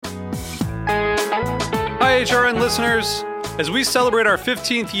HRN listeners. As we celebrate our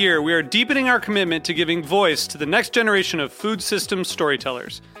 15th year, we are deepening our commitment to giving voice to the next generation of food systems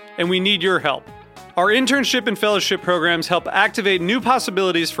storytellers, and we need your help. Our internship and fellowship programs help activate new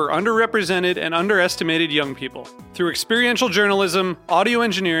possibilities for underrepresented and underestimated young people through experiential journalism, audio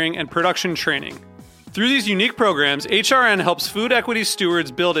engineering, and production training. Through these unique programs, HRN helps food equity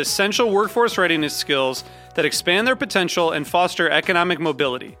stewards build essential workforce readiness skills that expand their potential and foster economic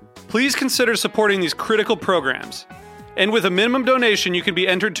mobility. Please consider supporting these critical programs. And with a minimum donation, you can be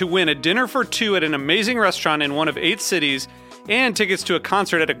entered to win a dinner for two at an amazing restaurant in one of 8 cities and tickets to a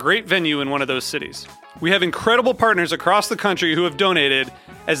concert at a great venue in one of those cities. We have incredible partners across the country who have donated,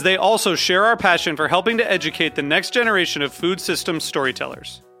 as they also share our passion for helping to educate the next generation of food systems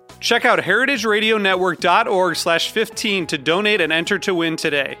storytellers. Check out heritageradionetwork.org/15 to donate and enter to win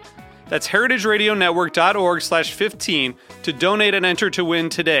today. That's heritageradionetwork.org/15 to donate and enter to win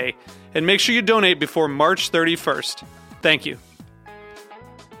today. And make sure you donate before March 31st. Thank you.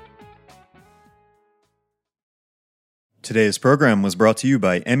 Today's program was brought to you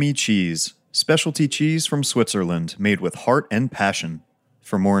by Emmy Cheese, specialty cheese from Switzerland made with heart and passion.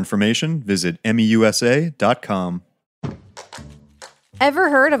 For more information, visit emmyusa.com. Ever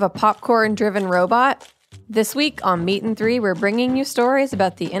heard of a popcorn-driven robot? This week on Meat and Three, we're bringing you stories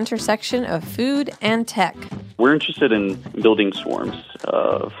about the intersection of food and tech. We're interested in building swarms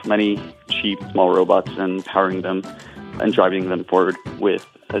of many cheap, small robots and powering them and driving them forward with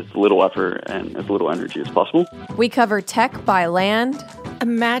as little effort and as little energy as possible. We cover tech by land.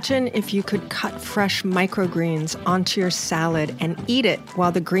 Imagine if you could cut fresh microgreens onto your salad and eat it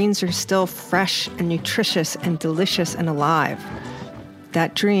while the greens are still fresh and nutritious and delicious and alive.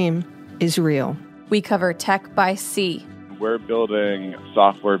 That dream is real. We cover tech by sea. We're building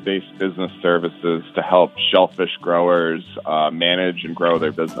software-based business services to help shellfish growers manage and grow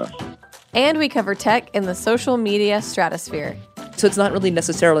their business. And we cover tech in the social media stratosphere. So it's not really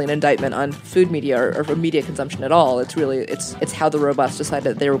necessarily an indictment on food media or media consumption at all. It's really, it's how the robots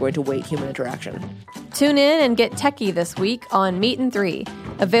decided they were going to weight human interaction. Tune in and get techie this week on Meat and Three.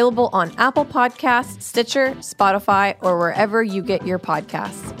 Available on Apple Podcasts, Stitcher, Spotify, or wherever you get your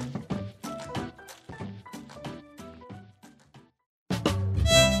podcasts.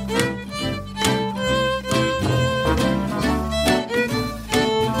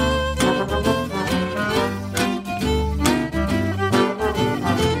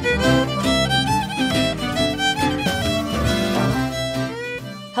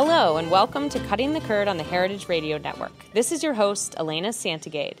 Hello, and welcome to Cutting the Curd on the Heritage Radio Network. This is your host, Elena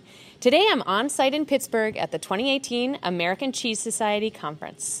Santagade. Today I'm on site in Pittsburgh at the 2018 American Cheese Society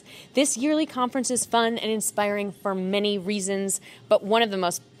Conference. This yearly conference is fun and inspiring for many reasons, but one of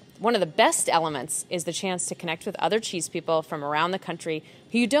the best elements is the chance to connect with other cheese people from around the country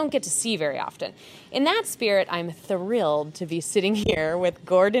who you don't get to see very often. In that spirit, I'm thrilled to be sitting here with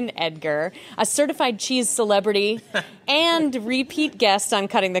Gordon Edgar, a certified cheese celebrity and repeat guest on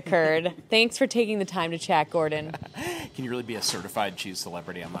Cutting the Curd. Thanks for taking the time to chat, Gordon. Can you really be a certified cheese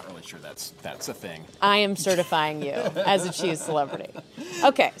celebrity? I'm not really sure that's a thing. I am certifying you as a cheese celebrity.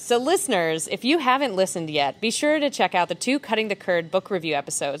 Okay, so listeners, if you haven't listened yet, be sure to check out the 2 Cutting the Curd book review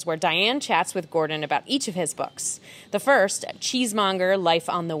episodes where Diane chats with Gordon about each of his books. The first, Cheesemonger, Life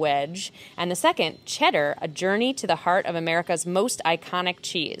on the Wedge, and the second, Cheddar, A Journey to the Heart of America's Most Iconic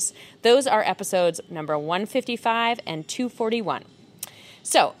Cheese. Those are episodes number 155 and 241.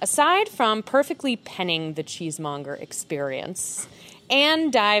 So, aside from perfectly penning the cheesemonger experience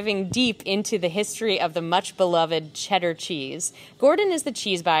and diving deep into the history of the much-beloved cheddar cheese, Gordon is the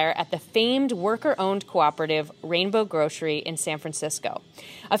cheese buyer at the famed worker-owned cooperative Rainbow Grocery in San Francisco.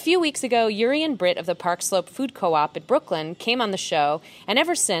 A few weeks ago, Yuri and Britt of the Park Slope Food Co-op in Brooklyn came on the show, and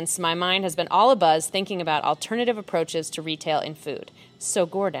ever since, my mind has been all abuzz thinking about alternative approaches to retail in food. So,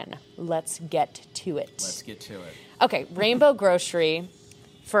 Gordon, let's get to it. Let's get to it. Okay, Rainbow Grocery.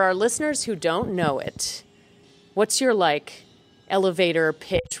 For our listeners who don't know it, what's your, elevator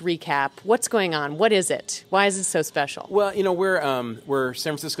pitch recap? What's going on? What is it? Why is it so special? Well, we're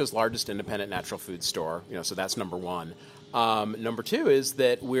San Francisco's largest independent natural food store, so that's number one. Number two is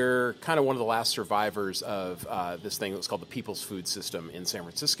that we're kind of one of the last survivors of this thing that was called the People's Food System in San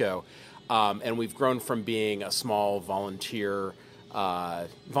Francisco. And we've grown from being a small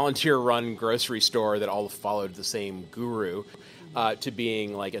volunteer-run grocery store that all followed the same guru to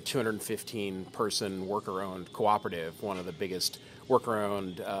being like a 215-person worker-owned cooperative, one of the biggest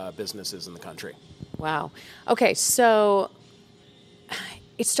worker-owned businesses in the country. Wow. Okay, so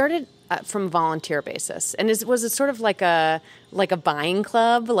it started from volunteer basis, and was it sort of like a buying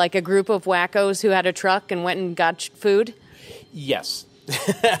club, like a group of wackos who had a truck and went and got food? Yes.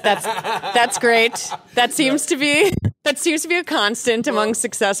 That's great. That seems to be a constant among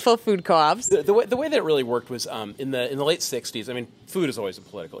successful food co-ops. The way that it really worked was in the late 60s. I mean, food is always a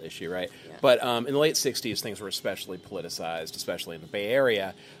political issue, right? Yeah. But in the late 60s, things were especially politicized, especially in the Bay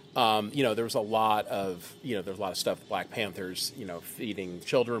Area. There was a lot of stuff. Black Panthers, feeding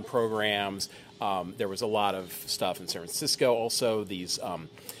children programs. There was a lot of stuff in San Francisco. Also, these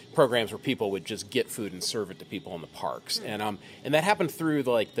programs where people would just get food and serve it to people in the parks, and that happened through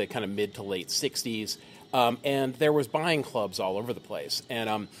the kind of mid to late 60s. And there was buying clubs all over the place.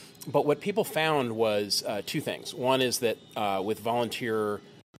 And but what people found was two things. One is that with volunteer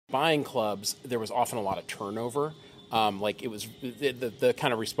buying clubs, there was often a lot of turnover. It was the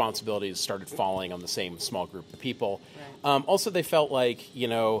kind of responsibilities started falling on the same small group of people. Right. Also, they felt like,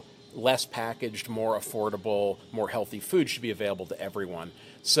 less packaged, more affordable, more healthy food should be available to everyone.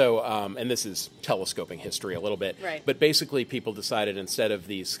 So, and this is telescoping history a little bit, right. But basically people decided instead of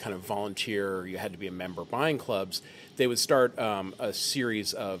these kind of volunteer, you had to be a member buying clubs, they would start a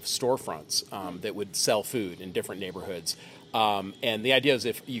series of storefronts that would sell food in different neighborhoods. And the idea is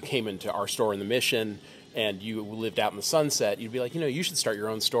if you came into our store in the Mission and you lived out in the Sunset, you'd be like, you should start your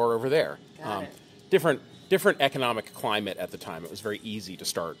own store over there. Different economic climate at the time. It was very easy to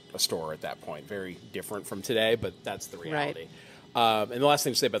start a store at that point. Very different from today, but that's the reality. Right. And the last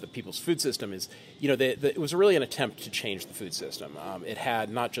thing to say about the People's Food System is, it was really an attempt to change the food system. It had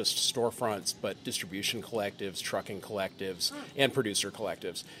not just storefronts, but distribution collectives, trucking collectives, and producer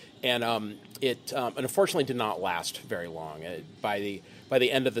collectives. And it unfortunately did not last very long. By the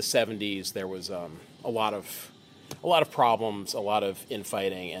end of the 70s, there was a lot of problems, a lot of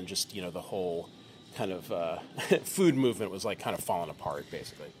infighting, and just the whole kind of food movement was kind of falling apart,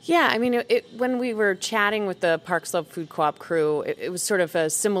 basically. Yeah, I mean, when we were chatting with the Park Slope Food Co-op crew, it was sort of a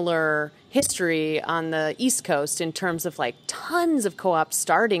similar history on the East Coast in terms of tons of co-ops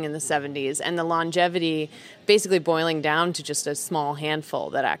starting in the 70s and the longevity basically boiling down to just a small handful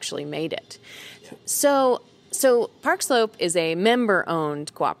that actually made it. So Park Slope is a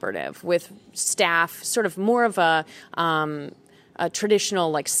member-owned cooperative with staff, sort of more of a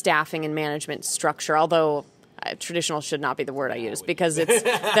traditional staffing and management structure, although traditional should not be the word I use because it's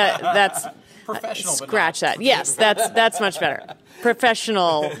that's professional. Scratch that. Yes, that's much better.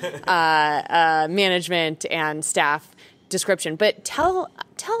 Professional management and staff description. But tell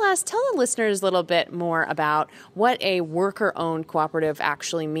the listeners a little bit more about what a worker-owned cooperative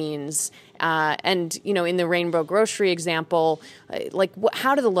actually means. And in the Rainbow Grocery example,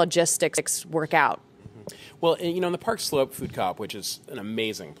 how do the logistics work out? Well, in the Park Slope Food Co-op, which is an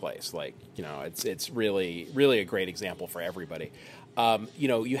amazing place, it's really, really a great example for everybody.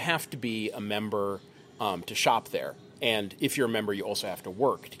 You have to be a member to shop there. And if you're a member, you also have to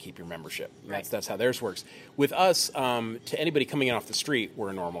work to keep your membership. Right. That's how theirs works. With us, to anybody coming in off the street, we're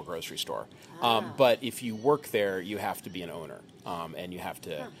a normal grocery store. But if you work there, you have to be an owner, and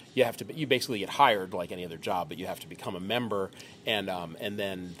you basically get hired like any other job, but you have to become a member, and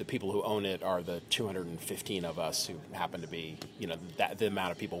then the people who own it are the 215 of us who happen to be the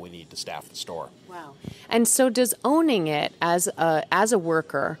amount of people we need to staff the store. Wow! And so, does owning it as a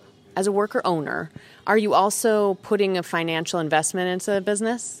worker owner, are you also putting a financial investment into the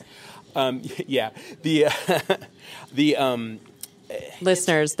business? Yeah. The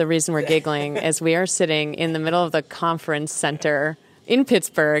listeners, the reason we're giggling is we are sitting in the middle of the conference center in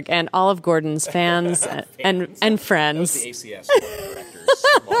Pittsburgh, and all of Gordon's fans and friends. That was the ACS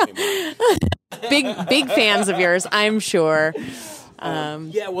directors. Big fans of yours, I'm sure.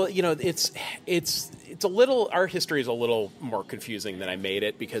 Yeah, well, it's a little. Our history is a little more confusing than I made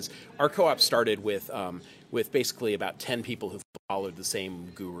it because our co-op started with basically about 10 people who followed the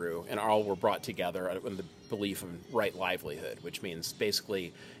same guru, and all were brought together in the belief in right livelihood, which means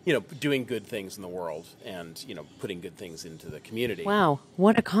basically, doing good things in the world and, putting good things into the community. Wow,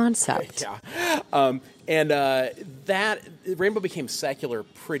 what a concept. Yeah. That Rainbow became secular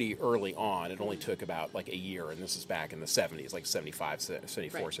pretty early on. It only took about a year, and this is back in the 70s, 75,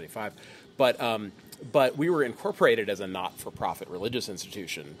 74, right. 75. But we were incorporated as a not-for-profit religious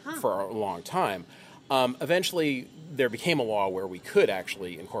institution for a long time. Eventually, there became a law where we could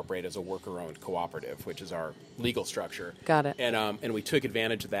actually incorporate as a worker-owned cooperative, which is our legal structure. Got it. And we took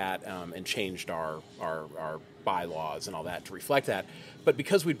advantage of that and changed our bylaws and all that to reflect that. But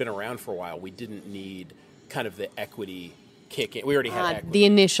because we'd been around for a while, we didn't need kind of the equity kick in. We already had equity. The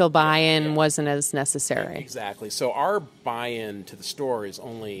initial buy-in wasn't as necessary. Yeah, exactly. So our buy-in to the store is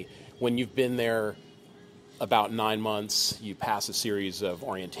only when you've been there about 9 months, you pass a series of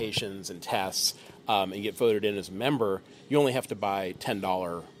orientations and tests. and you get voted in as a member, you only have to buy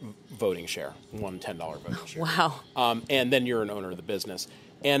 $10 voting share, one $10 voting share. Wow. And then you're an owner of the business.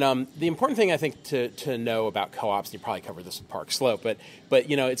 And the important thing I think to know about co-ops, and you probably covered this with Park Slope, but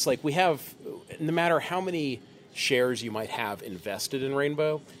you know, it's like we have, no matter how many shares you might have invested in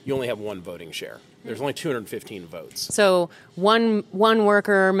Rainbow, you only have one voting share. There's only 215 votes. So one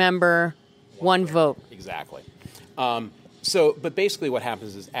worker member, one vote. Exactly. But basically what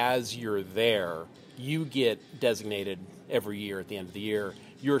happens is as you're there, you get designated every year at the end of the year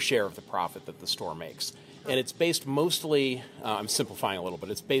your share of the profit that the store makes. And it's based mostly, I'm simplifying a little, but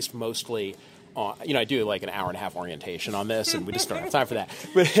it's based mostly on, you know, I do like an hour and a half orientation on this, and we just don't have time for that.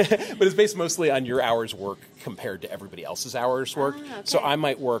 But it's based mostly on your hours work compared to everybody else's hours work. Okay. So I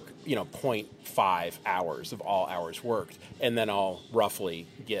might work, 0.5 hours of all hours worked, and then I'll roughly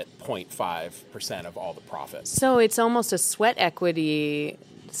get 0.5% of all the profits. So it's almost a sweat equity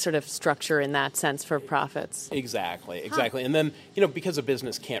sort of structure in that sense for profits. Exactly. And then, because a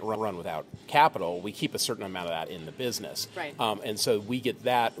business can't run without capital, we keep a certain amount of that in the business. Right. And so we get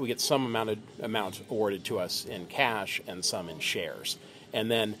some amount awarded to us in cash and some in shares.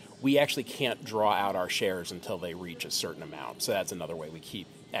 And then we actually can't draw out our shares until they reach a certain amount. So that's another way we keep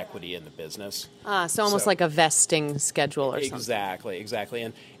equity in the business. So almost like a vesting schedule or something.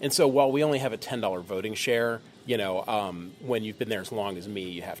 Exactly. And so while we only have a $10 voting share, when you've been there as long as me,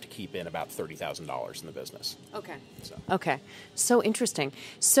 you have to keep in about $30,000 in the business. Okay. Okay. So interesting.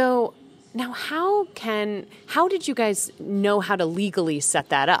 So now how did you guys know how to legally set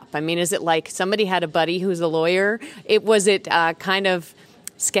that up? I mean, is it like somebody had a buddy who's a lawyer? Was it kind of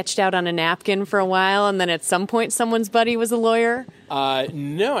sketched out on a napkin for a while, and then at some point someone's buddy was a lawyer?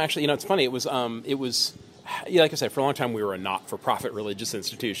 No, actually, it's funny. It was like I said, for a long time we were a not-for-profit religious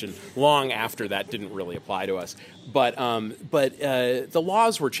institution. Long after that didn't really apply to us. But the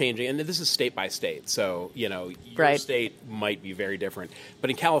laws were changing, and this is state by state. So, your right. state might be very different.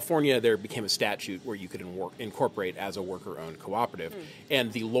 But in California, there became a statute where you could incorporate as a worker-owned cooperative.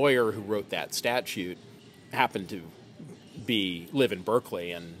 And the lawyer who wrote that statute happened to live in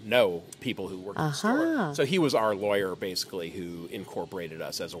Berkeley and know people who work in the store. So he was our lawyer, basically, who incorporated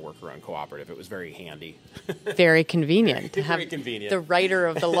us as a worker-owned cooperative. It was very handy. Very convenient. Very convenient. The writer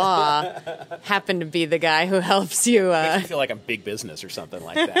of the law happened to be the guy who helps you. Makes me feel like I'm big business or something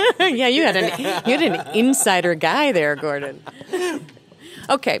like that. Yeah, you had an insider guy there, Gordon.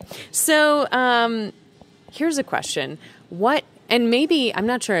 Okay, so here's a question. And maybe, I'm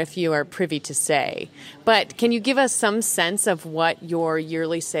not sure if you are privy to say, but can you give us some sense of what your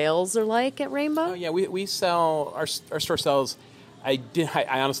yearly sales are like at Rainbow? Oh, yeah, we sell, our store sells, I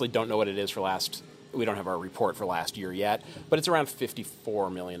honestly don't know what it is we don't have our report for last year yet, but it's around $54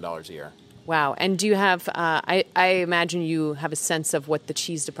 million a year. Wow. And do you have, I imagine you have a sense of what the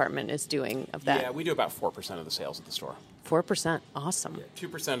cheese department is doing of that? Yeah, we do about 4% of the sales at the store. 4%. Awesome. Yeah,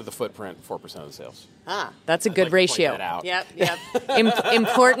 2% of the footprint, 4% of the sales. That's a good ratio. To point that out. Yep.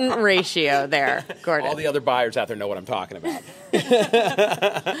 Important ratio there, Gordon. All the other buyers out there know what I'm talking about.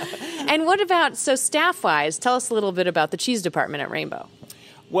 And what about, so staff-wise, tell us a little bit about the cheese department at Rainbow.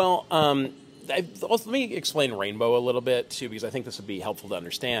 Well, let me explain Rainbow a little bit, too, because I think this would be helpful to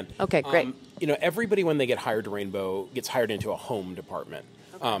understand. Okay, great. Everybody, when they get hired to Rainbow, gets hired into a home department,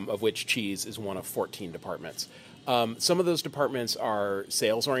 of which cheese is one of 14 departments. Some of those departments are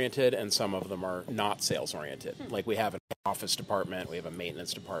sales-oriented, and some of them are not sales-oriented. Like we have an office department, we have a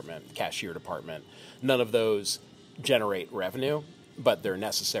maintenance department, cashier department. None of those generate revenue, but they're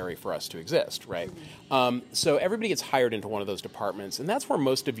necessary for us to exist, right? So everybody gets hired into one of those departments, and that's where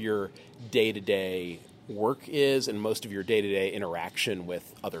most of your day-to-day work is and most of your day-to-day interaction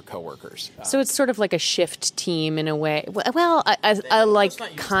with other coworkers. So it's sort of like a shift team in a way. Well, a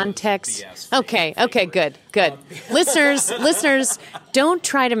like context. Okay, good. Listeners, don't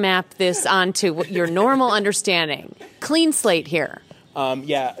try to map this onto your normal understanding. Clean slate here.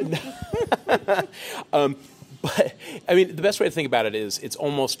 Yeah. But, I mean, the best way to think about it is it's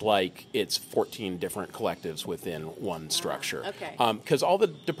almost like it's 14 different collectives within one structure. Okay. Because all the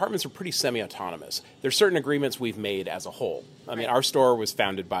departments are pretty semi-autonomous. There's certain agreements we've made as a whole. I mean, our store was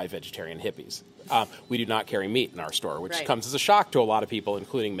founded by vegetarian hippies. We do not carry meat in our store, which comes as a shock to a lot of people,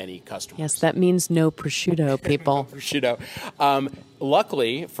 including many customers. Yes, that means no prosciutto, people. Prosciutto.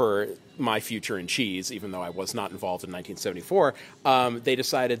 Luckily for my future in cheese, even though I was not involved in 1974, they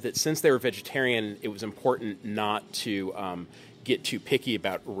decided that since they were vegetarian, it was important not to get too picky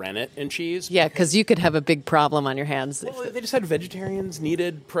about rennet in cheese. Yeah, because you could have a big problem on your hands. Well, they decided vegetarians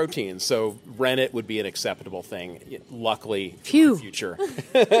needed protein, so rennet would be an acceptable thing, luckily, for the future.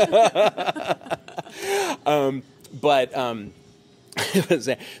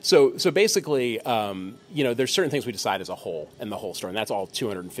 So basically, there's certain things we decide as a whole in the whole store, and that's all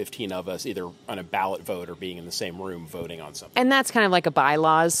 215 of us, either on a ballot vote or being in the same room voting on something. And that's kind of like a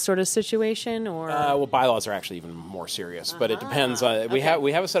bylaws sort of situation, or well, bylaws are actually even more serious, but it depends. We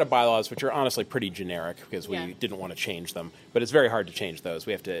have a set of bylaws which are honestly pretty generic because we didn't want to change them, but it's very hard to change those.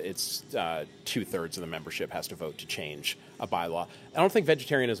 We have to. It's 2/3 of the membership has to vote to change a bylaw. I don't think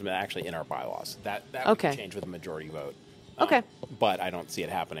vegetarianism is actually in our bylaws. That would be changed with a majority vote. Okay. But I don't see it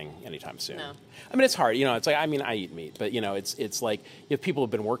happening anytime soon. No. I mean, it's hard. It's like, I eat meat, but, it's like if people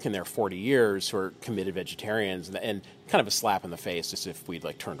have been working there 40 years who are committed vegetarians and kind of a slap in the face just if we'd,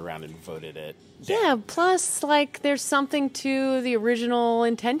 turned around and voted it down. Yeah, plus, there's something to the original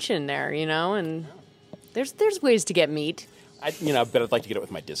intention there, and there's ways to get meat. But I'd like to get it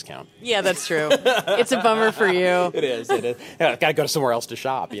with my discount. Yeah, that's true. It's a bummer for you. It is. Yeah, I've got to go to somewhere else to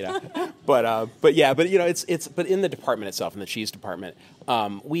shop, But in the department itself, in the cheese department,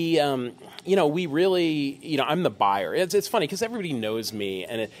 we really, I'm the buyer. It's funny because everybody knows me,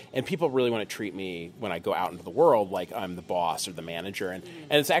 and people really want to treat me when I go out into the world like I'm the boss or the manager, and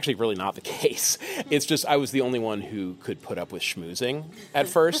it's actually really not the case. It's just I was the only one who could put up with schmoozing at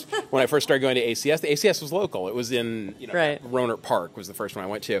first. When I first started going to ACS, the ACS was local. It was in Rohnert Park was the first one I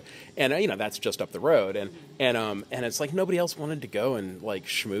went to, and that's just up the road, and it's like nobody else wanted to go and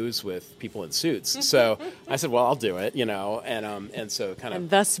schmooze with people in suits, so I said, well, I'll do it, and so kind of. And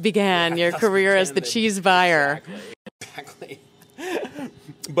thus began your career as the cheese buyer. Exactly.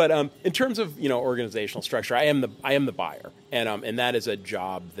 But in terms of organizational structure, I am the buyer, and that is a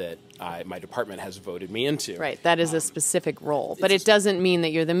job that my department has voted me into. Right, that is a specific role, but it doesn't mean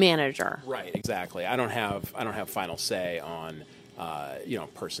that you're the manager. Right, exactly. I don't have final say on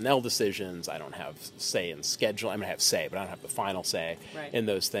personnel decisions. I don't have say in schedule. I mean, I have say, but I don't have the final say in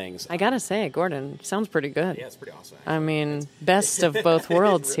those things. I gotta say, Gordon, sounds pretty good. Yeah, it's pretty awesome. I mean, best of both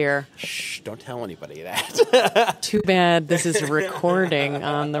worlds here. Shh, don't tell anybody that. Too bad this is recording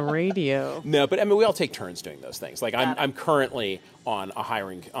on the radio. No, but I mean, we all take turns doing those things. I'm currently on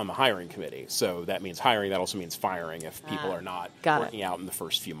the hiring committee, so that means hiring. That also means firing if people are not working out in the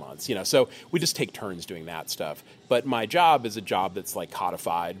first few months. So we just take turns doing that stuff. But my job is a job that's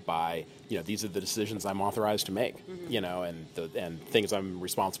codified by these are the decisions I'm authorized to make, and things I'm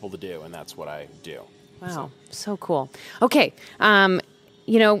responsible to do, and that's what I do. Wow, so cool. Okay.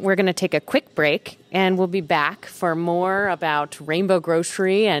 We're going to take a quick break, and we'll be back for more about Rainbow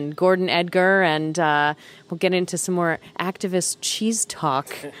Grocery and Gordon Edgar, and we'll get into some more activist cheese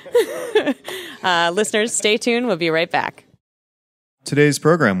talk. Listeners, stay tuned. We'll be right back. Today's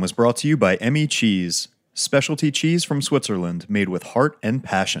program was brought to you by Emmy Cheese, specialty cheese from Switzerland made with heart and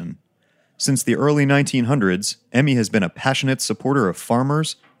passion. Since the early 1900s, Emmy has been a passionate supporter of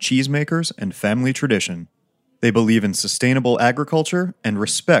farmers, cheesemakers, and family tradition. They believe in sustainable agriculture and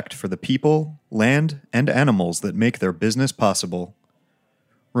respect for the people, land, and animals that make their business possible.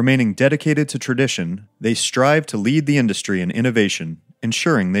 Remaining dedicated to tradition, they strive to lead the industry in innovation,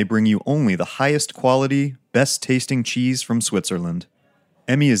 ensuring they bring you only the highest quality, best-tasting cheese from Switzerland.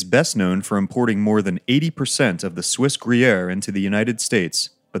 Emmy is best known for importing more than 80% of the Swiss Gruyere into the United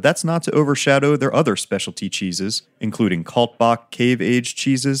States, but that's not to overshadow their other specialty cheeses, including Kaltbach cave-aged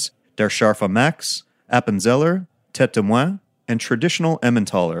cheeses, Der Scharfe Max, Appenzeller, Tête de Moine, and traditional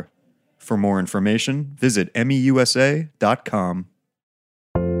Emmentaler. For more information, visit emmeusa.com.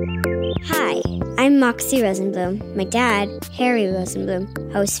 Hi, I'm Moxie Rosenblum. My dad, Harry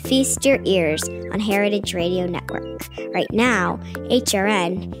Rosenblum, hosts Feast Your Ears on Heritage Radio Network. Right now,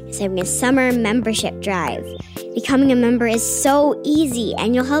 HRN is having a summer membership drive. Becoming a member is so easy,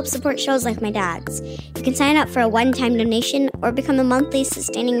 and you'll help support shows like my dad's. You can sign up for a one-time donation or become a monthly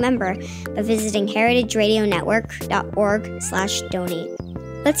sustaining member by visiting heritageradionetwork.org/donate.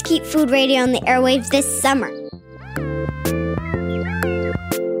 Let's keep food radio on the airwaves this summer.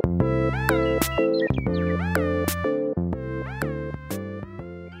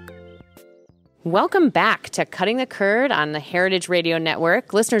 Welcome back to Cutting the Curd on the Heritage Radio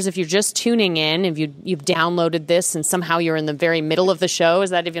Network. Listeners, if you're just tuning in, if you've downloaded this and somehow you're in the very middle of the show, is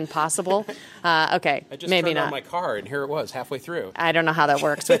that even possible? Okay, I just maybe turned not. on my car, and here it was, halfway through. I don't know how that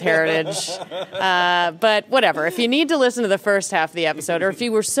works with Heritage. But whatever. If you need to listen to the first half of the episode, or if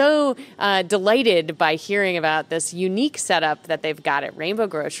you were so delighted by hearing about this unique setup that they've got at Rainbow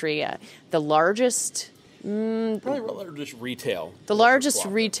Grocery, the largest... Probably just retail. The largest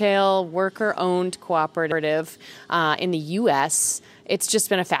retail worker-owned cooperative in the U.S. It's just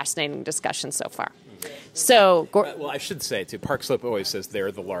been a fascinating discussion so far. So, well, I should say, too, Park Slope always says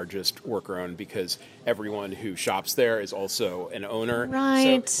they're the largest worker-owned because everyone who shops there is also an owner.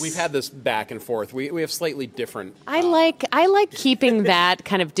 Right. So we've had this back and forth. We have slightly different... I like keeping that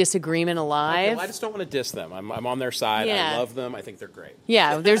kind of disagreement alive. Okay, well, I just don't want to diss them. I'm on their side. Yeah. I love them. I think they're great.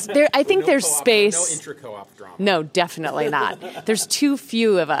 Yeah, I think there's space. No intra-co-op drama. No, definitely not. There's too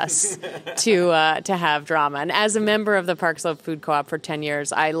few of us to have drama. And as a member of the Park Slope Food Co-op for 10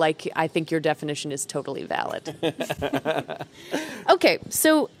 years, I think your definition is totally valid. Okay,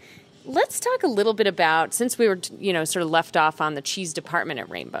 so let's talk a little bit about, since we were, sort of left off on the cheese department at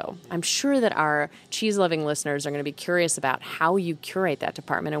Rainbow, I'm sure that our cheese-loving listeners are going to be curious about how you curate that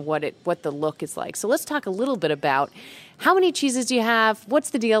department and what the look is like. So let's talk a little bit about how many cheeses do you have?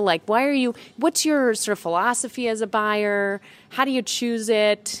 What's the deal like? What's your sort of philosophy as a buyer? How do you choose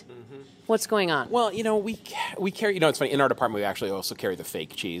it? What's going on? Well, we carry, it's funny, in our department we actually also carry the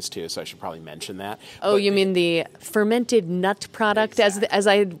fake cheese too, so I should probably mention that. Oh, you mean the fermented nut product, as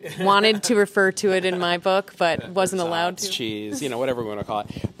I wanted to refer to it in my book, but wasn't allowed to? Cheese, whatever we want to call it.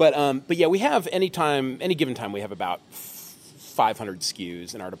 But yeah, we have any given time, we have about 500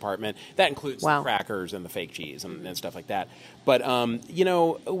 SKUs in our department. That includes the crackers and the fake cheese and stuff like that. But,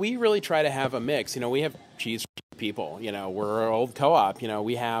 we really try to have a mix. We have cheese for people. We're an old co-op.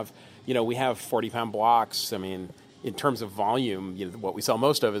 We have 40-pound blocks. I mean, in terms of volume, what we sell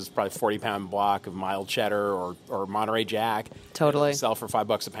most of is probably 40-pound block of mild cheddar or Monterey Jack. Totally. Sell for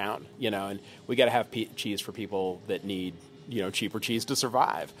 $5 a pound, and we got to have cheese for people that need, cheaper cheese to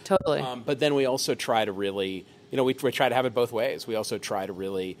survive. Totally. But then we also try to really, we try to have it both ways. We also try to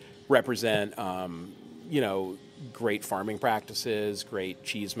really represent, great farming practices, great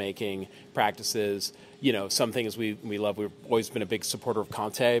cheese making practices. Some things we love. We've always been a big supporter of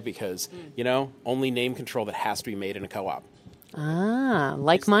Conte because, only name control that has to be made in a co-op. Ah,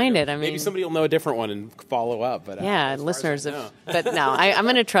 like-minded. Maybe somebody will know a different one and follow up. But yeah, listeners. But no, I'm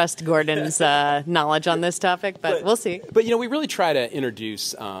going to trust Gordon's knowledge on this topic, but we'll see. But, we really try to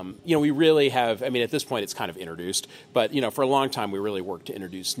introduce, we really have, at this point it's kind of introduced, but, for a long time we really worked to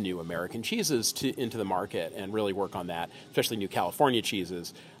introduce new American cheeses into the market and really work on that, especially new California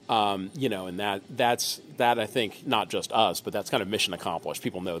cheeses. And that's I think not just us, but that's kind of mission accomplished.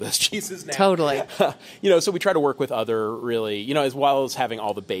 People know those cheeses now. Totally. So we try to work with other really, as well as having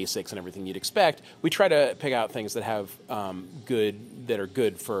all the basics and everything you'd expect. We try to pick out things that have that are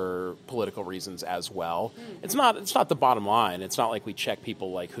good for political reasons as well. It's not the bottom line. It's not like we check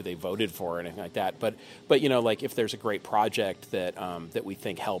people like who they voted for or anything like that. But like if there's a great project that that we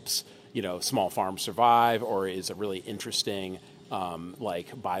think helps small farms survive or is a really interesting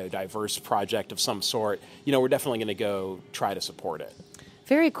like biodiverse project of some sort, we're definitely going to go try to support it.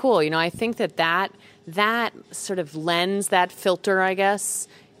 Very cool. I think that sort of lens, that filter, I guess,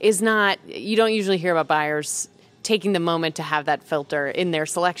 is not, you don't usually hear about buyers taking the moment to have that filter in their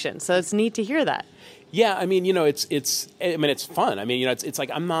selection. So it's neat to hear that. Yeah. It's fun. It's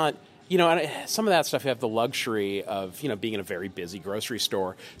like, I'm not, some of that stuff you have the luxury of, being in a very busy grocery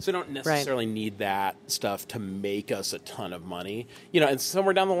store. So you don't necessarily need that stuff to make us a ton of money. And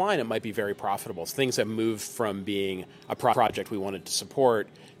somewhere down the line, it might be very profitable. So things have moved from being a project we wanted to support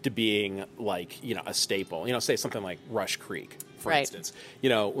to being like, a staple. Say something like Rush Creek, for instance.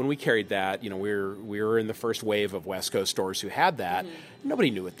 When we carried that, we were in the first wave of West Coast stores who had that. Mm-hmm. Nobody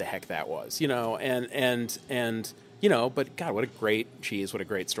knew what the heck that was, and but God, what a great cheese, what a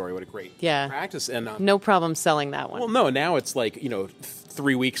great story, what a great practice. And no problem selling that one. Well, no, now it's like,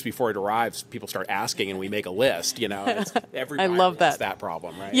 3 weeks before it arrives, people start asking and we make a list, I love that. That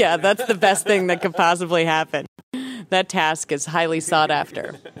problem, right? Yeah, that's the best thing that could possibly happen. That task is highly sought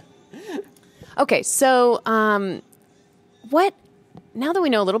after. Okay, so now that we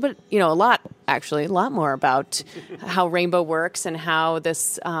know a little bit, a lot more about how Rainbow works and how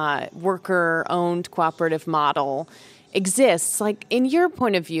this worker-owned cooperative model exists, like in your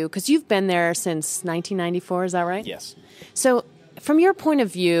point of view, because you've been there since 1994, is that right? Yes. So from your point of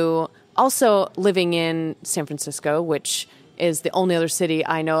view, also living in San Francisco, which is the only other city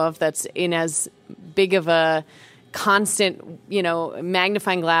I know of that's in as big of a constant,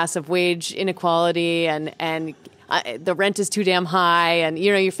 magnifying glass of wage inequality and the rent is too damn high, and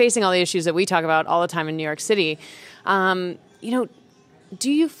you're facing all the issues that we talk about all the time in New York City. Do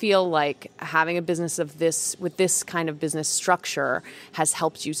you feel like having a business of this with this kind of business structure has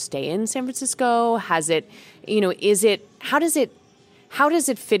helped you stay in San Francisco? Has it, how does it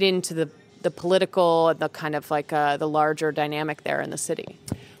fit into the political and the kind of like the larger dynamic there in the city?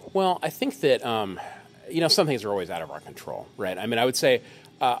 Well, I think that some things are always out of our control, right? I would say,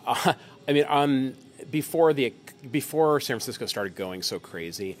 before San Francisco started going so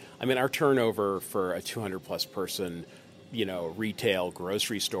crazy, I mean, our turnover for a 200-plus person, retail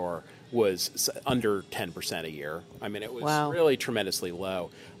grocery store was under 10% a year. I mean, it was really tremendously low.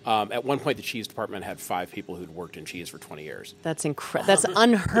 At one point, the cheese department had 5 people who'd worked in cheese for 20 years. That's incredible. That's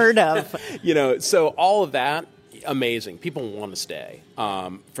unheard of. So all of that, amazing. People want to stay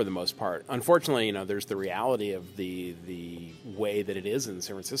for the most part. Unfortunately, there's the reality of the way that it is in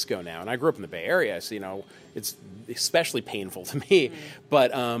San Francisco now. And I grew up in the Bay Area, so it's especially painful to me.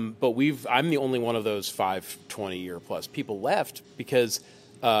 But I'm the only one of those 20-year plus people left because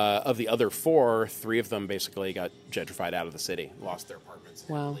of the other 4, 3 of them basically got gentrified out of the city, lost their apartments,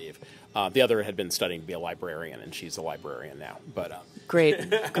 and had to leave. The other had been studying to be a librarian, and she's a librarian now. But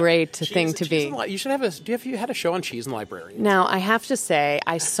great thing to be. You should have have you had a show on cheese and librarians? Now, I have to say,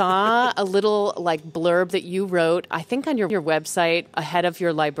 I saw a little blurb that you wrote, I think on your website ahead of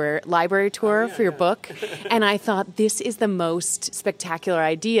your library tour for your book, and I thought this is the most spectacular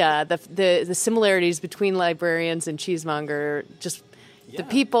idea. The similarities between librarians and cheesemonger, just. Yeah. The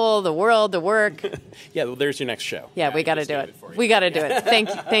people, the world, the work. Yeah, well, there's your next show. Yeah, we got to do it. We got to do it.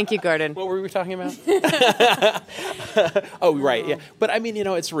 Thank you, Gordon. What were we talking about? Oh, right, yeah. But I mean,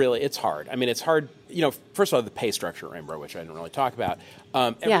 it's hard. I mean, it's hard. First of all, the pay structure at Rainbow, which I didn't really talk about.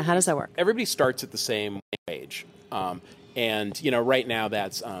 How does that work? Everybody starts at the same wage, and right now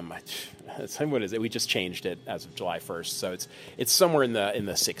that's what is it? We just changed it as of July 1st, so it's somewhere in the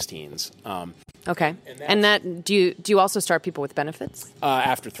 16s. Okay, and that do you also start people with benefits?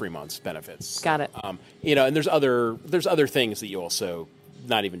 After 3 months, benefits. Got it. And there's other things that you also,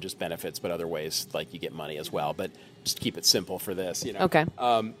 not even just benefits, but other ways like you get money as well. But just keep it simple for this. Okay.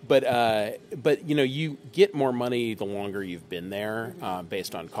 But you get more money the longer you've been there,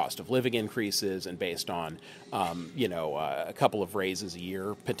 based on cost of living increases and based on a couple of raises a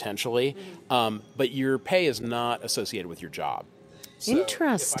year potentially. But your pay is not associated with your job. So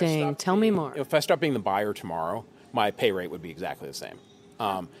interesting. Tell me more. If I stopped being the buyer tomorrow, my pay rate would be exactly the same.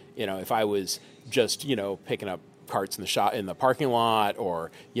 If I was just, picking up carts in the parking lot, or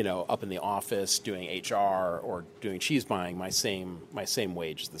up in the office doing HR or doing cheese buying, my same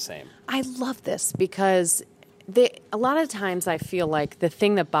wage is the same. I love this because a lot of times I feel like the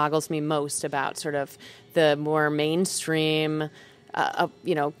thing that boggles me most about sort of the more mainstream,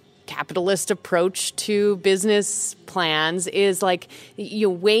 capitalist approach to business plans is like you're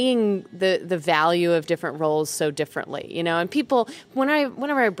weighing the value of different roles so differently, and people,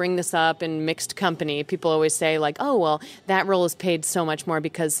 whenever I bring this up in mixed company, people always say like, oh, well, that role is paid so much more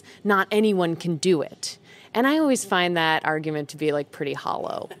because not anyone can do it. And I always find that argument to be like pretty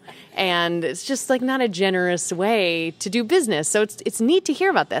hollow. And it's just like not a generous way to do business. So it's neat to hear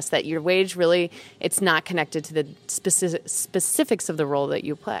about this, that your wage really, it's not connected to the specifics of the role that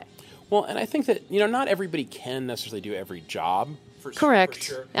you play. Well, and I think that, not everybody can necessarily do every job. Correct. For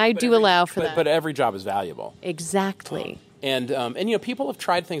sure. I do allow for that. But every job is valuable. Exactly. And people have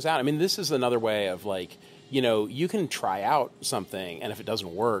tried things out. I mean, this is another way of like, you can try out something, and if it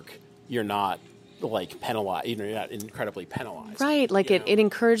doesn't work, you're not penalized. You're not incredibly penalized. Right. Like it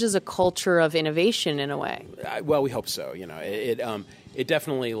encourages a culture of innovation in a way. Well, we hope so. It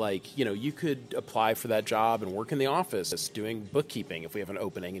definitely you could apply for that job and work in the office doing bookkeeping if we have an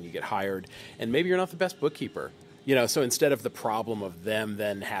opening and you get hired, and maybe you're not the best bookkeeper. So instead of the problem of them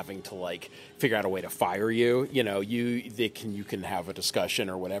then having to figure out a way to fire you, you can have a discussion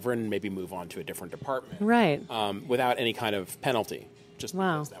or whatever and maybe move on to a different department. Right. Without any kind of penalty. Just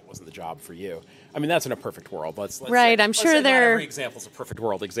because that wasn't the job for you. I mean, that's in a perfect world. Let's right. I'm sure not every example is a perfect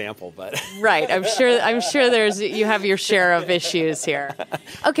world example, but right. I'm sure you have your share of issues here.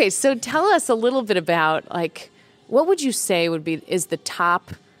 Okay, so tell us a little bit about what would you say is the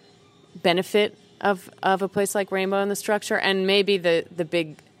top benefit of a place like Rainbow in the structure, and maybe the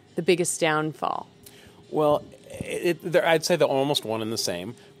biggest downfall. Well, I'd say they're almost one and the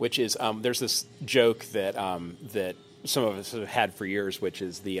same, which is there's this joke that some of us have had for years, which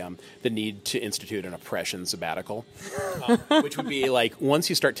is the need to institute an oppression sabbatical, which would be once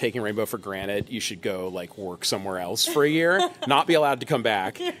you start taking Rainbow for granted, you should go work somewhere else for a year, not be allowed to come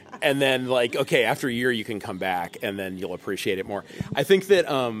back, and then okay, after a year you can come back, and then you'll appreciate it more. I think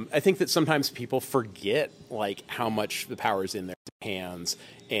that sometimes people forget how much the power is in their hands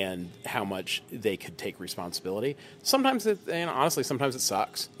and how much they could take responsibility. Sometimes honestly, sometimes it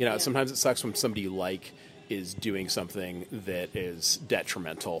sucks. Sometimes it sucks when somebody you like is doing something that is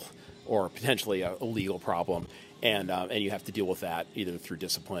detrimental or potentially a legal problem, and you have to deal with that either through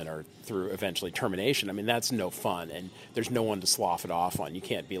discipline or through eventually termination. I mean, that's no fun, and there's no one to slough it off on. You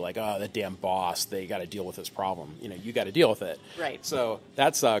can't be like, oh, that damn boss, they got to deal with this problem. You got to deal with it. Right. So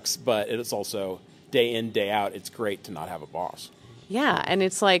that sucks, but it's also, day in, day out, it's great to not have a boss. Yeah, and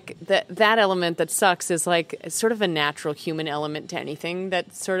it's like that element that sucks is like it's sort of a natural human element to anything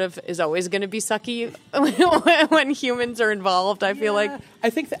that sort of is always going to be sucky when humans are involved. I feel like I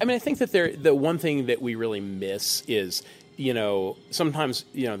think that the one thing that we really miss is, sometimes,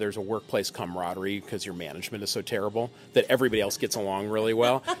 there's a workplace camaraderie because your management is so terrible that everybody else gets along really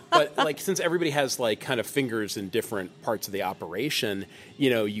well. But like, since everybody has like kind of fingers in different parts of the operation,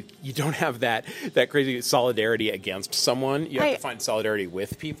 you don't have that crazy solidarity against someone. You have to find solidarity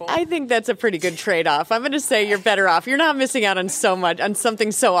with people. I think that's a pretty good trade-off. I'm going to say you're better off. You're not missing out on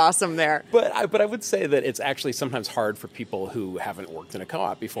something so awesome there. But I would say that it's actually sometimes hard for people who haven't worked in a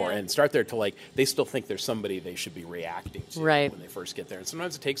co-op before and start there to they still think there's somebody they should be reacting to when they first get there. And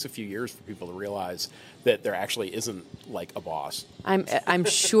sometimes it takes a few years for people to realize that there actually isn't like a boss. I'm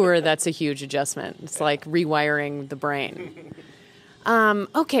sure that's a huge adjustment. It's like rewiring the brain.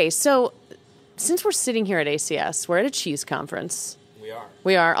 Okay, so since we're sitting here at ACS, we're at a cheese conference.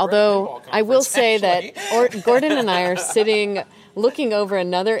 We are. Although I will say that Gordon and I are sitting looking over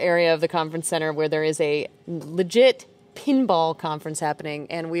another area of the conference center where there is a legit pinball conference happening,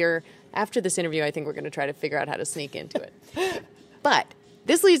 and after this interview, I think we're going to try to figure out how to sneak into it. But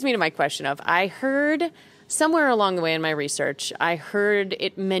this leads me to my question of, I heard somewhere along the way in my research, I heard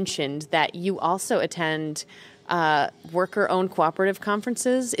it mentioned that you also attend worker-owned cooperative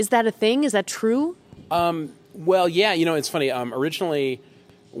conferences. Is that a thing? Is that true? Well, yeah, it's funny. Originally,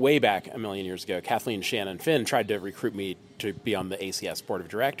 way back a million years ago, Kathleen Shannon Finn tried to recruit me to be on the ACS board of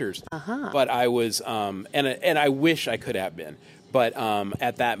directors. But I was, and I wish I could have been. But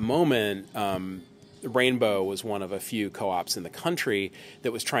at that moment, Rainbow was one of a few co-ops in the country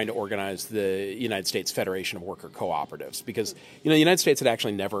that was trying to organize the United States Federation of Worker Cooperatives, because the United States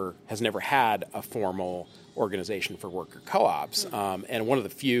has never had a formal organization for worker co-ops, and one of the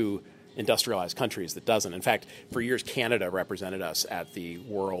few industrialized countries that doesn't. In fact, for years, Canada represented us at the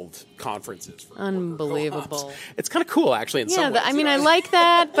world conferences. For unbelievable. It's kind of cool, actually. In some ways, I like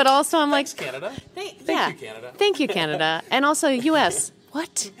that, but also I'm Thanks, Canada. Thank you, Canada. Thank you, Canada, and also U.S.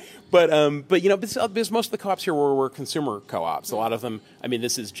 What? But because most of the co-ops here were consumer co-ops. A lot of them,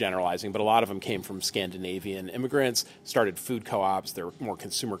 this is generalizing, but a lot of them came from Scandinavian immigrants, started food co-ops. They're more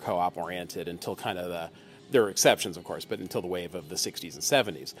consumer co-op oriented until kind of there were exceptions, of course, but until the wave of the 60s and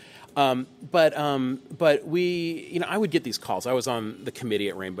 70s. But we, I would get these calls. I was on the committee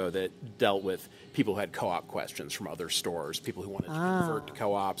at Rainbow that dealt with people who had co-op questions from other stores, people who wanted to convert to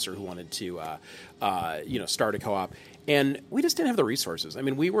co-ops or who wanted to, start a co-op. And we just didn't have the resources.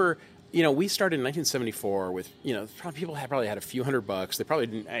 We were... we started in 1974 with, people probably had a few $100. They probably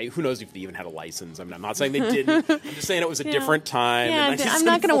didn't, who knows if they even had a license. I'm not saying they didn't. I'm just saying it was a different time. Yeah, I'm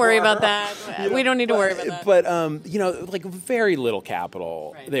not going to worry about that. We don't need to worry about that. But, very little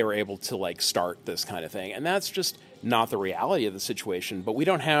capital, they were able to, start this kind of thing. And that's just not the reality of the situation. But we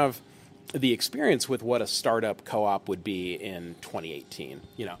don't have the experience with what a startup co-op would be in 2018.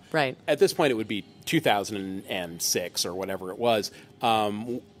 Right. At this point, it would be 2006 or whatever it was.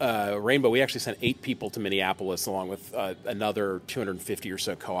 Rainbow, we actually sent 8 people to Minneapolis along with another 250 or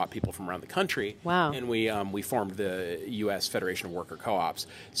so co-op people from around the country. Wow. And we formed the U.S. Federation of Worker Co-ops.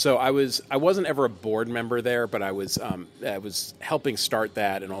 So I wasn't ever a board member there, but I was helping start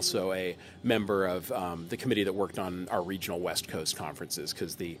that, and also a member of the committee that worked on our regional West Coast conferences,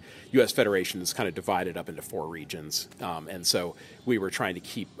 because the U.S. Federation is kind of divided up into 4 regions. And so we were trying to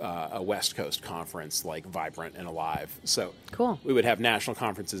keep a West Coast conference vibrant and alive. So cool. We would have national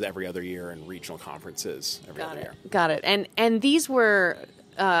conferences every other year and regional conferences every other year. Got it. And these were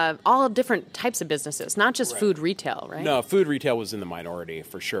all different types of businesses, not just food retail, right? No, food retail was in the minority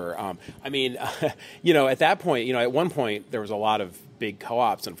for sure. At that point, at one point there was a lot of big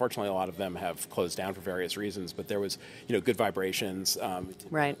co-ops. Unfortunately, a lot of them have closed down for various reasons, but there was, Good Vibrations,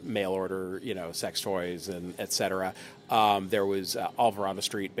 mail order, sex toys, and et cetera. There was Alvarado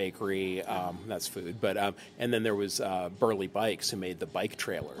Street Bakery, that's food, but and then there was Burley Bikes, who made the bike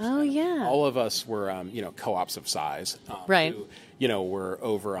trailers. Oh, yeah. All of us were, co-ops of size. Right. Who, were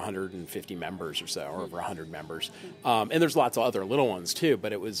over 150 members or so, or over 100 members. And there's lots of other little ones too,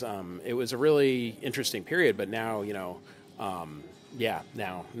 but it was a really interesting period. But now,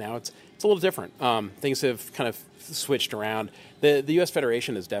 now it's a little different. Things have kind of switched around. The U.S.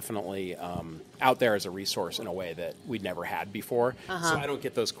 Federation is definitely out there as a resource in a way that we'd never had before. So I don't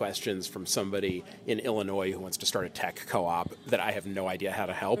get those questions from somebody in Illinois who wants to start a tech co-op that I have no idea how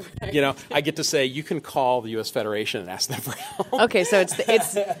to help. I get to say, you can call the U.S. Federation and ask them for help. Okay, so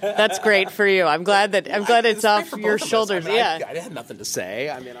it's that's great for you. I'm glad it's off your shoulders. I had nothing to say.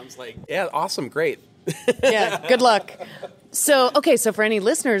 I was like, yeah, awesome, great. Yeah, good luck. So for any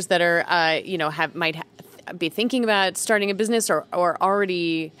listeners that are, be thinking about starting a business or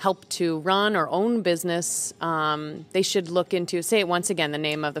already help to run or own business, they should look into, say it once again, the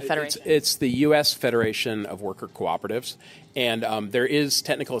name of the federation. It's the U.S. Federation of Worker Cooperatives, and there is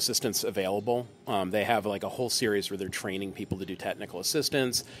technical assistance available. They have like a whole series where they're training people to do technical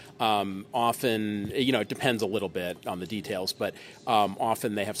assistance. Often, it depends a little bit on the details, but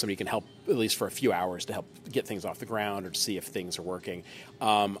often they have somebody who can help at least for a few hours to help get things off the ground or to see if things are working.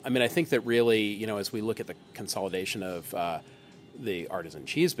 I think that really, as we look at the consolidation of the artisan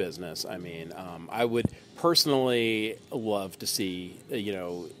cheese business, I would personally love to see,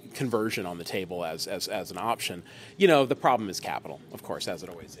 conversion on the table as an option. The problem is capital, of course, as it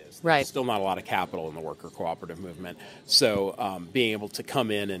always is. Right. There's still not a lot of capital in the worker cooperative movement. So being able to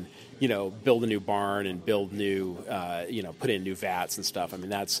come in and, build a new barn and build new, put in new vats and stuff,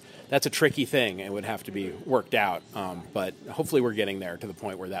 that's a tricky thing and would have to be worked out. But hopefully we're getting there to the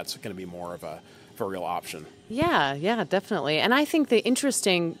point where that's going to be more of a real option. Yeah, definitely. And I think the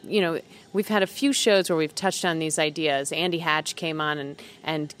interesting, we've had a few shows where we've touched on these ideas. Andy Hatch came on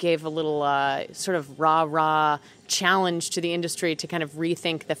and gave a little sort of rah-rah challenge to the industry to kind of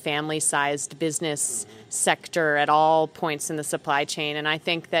rethink the family-sized business sector at all points in the supply chain. And I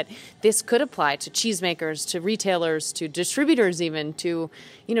think that this could apply to cheesemakers, to retailers, to distributors even, to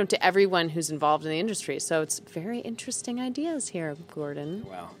everyone who's involved in the industry. So it's very interesting ideas here, Gordon.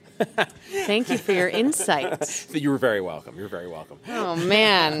 Wow. Thank you for your insights. You were very welcome. You're very welcome. Oh,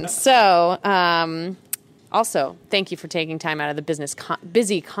 man. So, also, thank you for taking time out of the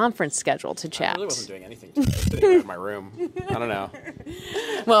busy conference schedule to chat. I really wasn't doing anything today. I was sitting in my room. I don't know.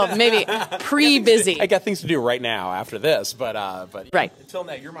 Well, maybe pre-busy. I got things to do right now after this, but right. Until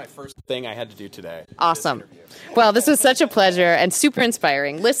now, you're my first thing I had to do today. Awesome. Well, this was such a pleasure and super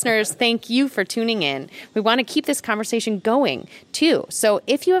inspiring. Listeners, thank you for tuning in. We want to keep this conversation going, too. So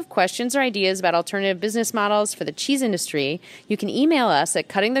if you have questions or ideas about alternative business models for the cheese industry, you can email us at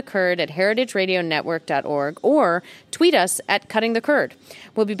cuttingthecurd@heritageradionetwork.org or tweet us at cuttingthecurd.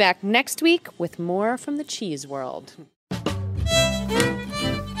 We'll be back next week with more from the cheese world.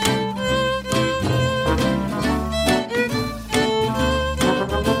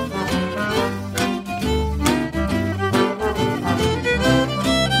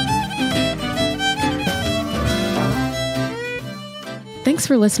 Thanks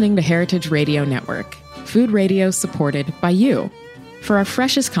for listening to Heritage Radio Network, food radio supported by you. For our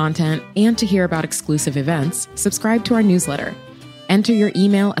freshest content and to hear about exclusive events, subscribe to our newsletter. Enter your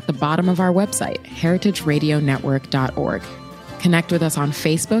email at the bottom of our website, heritageradionetwork.org. Connect with us on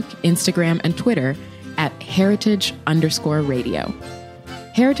Facebook, Instagram, and Twitter at heritage_radio.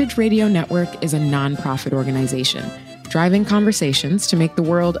 Heritage Radio Network is a nonprofit organization driving conversations to make the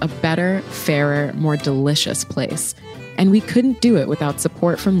world a better, fairer, more delicious place. And we couldn't do it without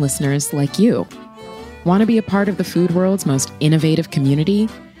support from listeners like you. Want to be a part of the food world's most innovative community?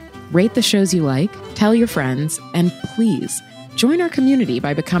 Rate the shows you like, tell your friends, and please join our community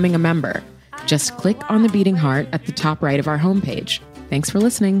by becoming a member. Just click on the beating heart at the top right of our homepage. Thanks for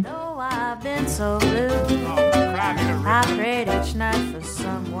listening. Oh, I've been so blue. I prayed each night for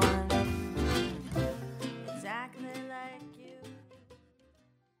someone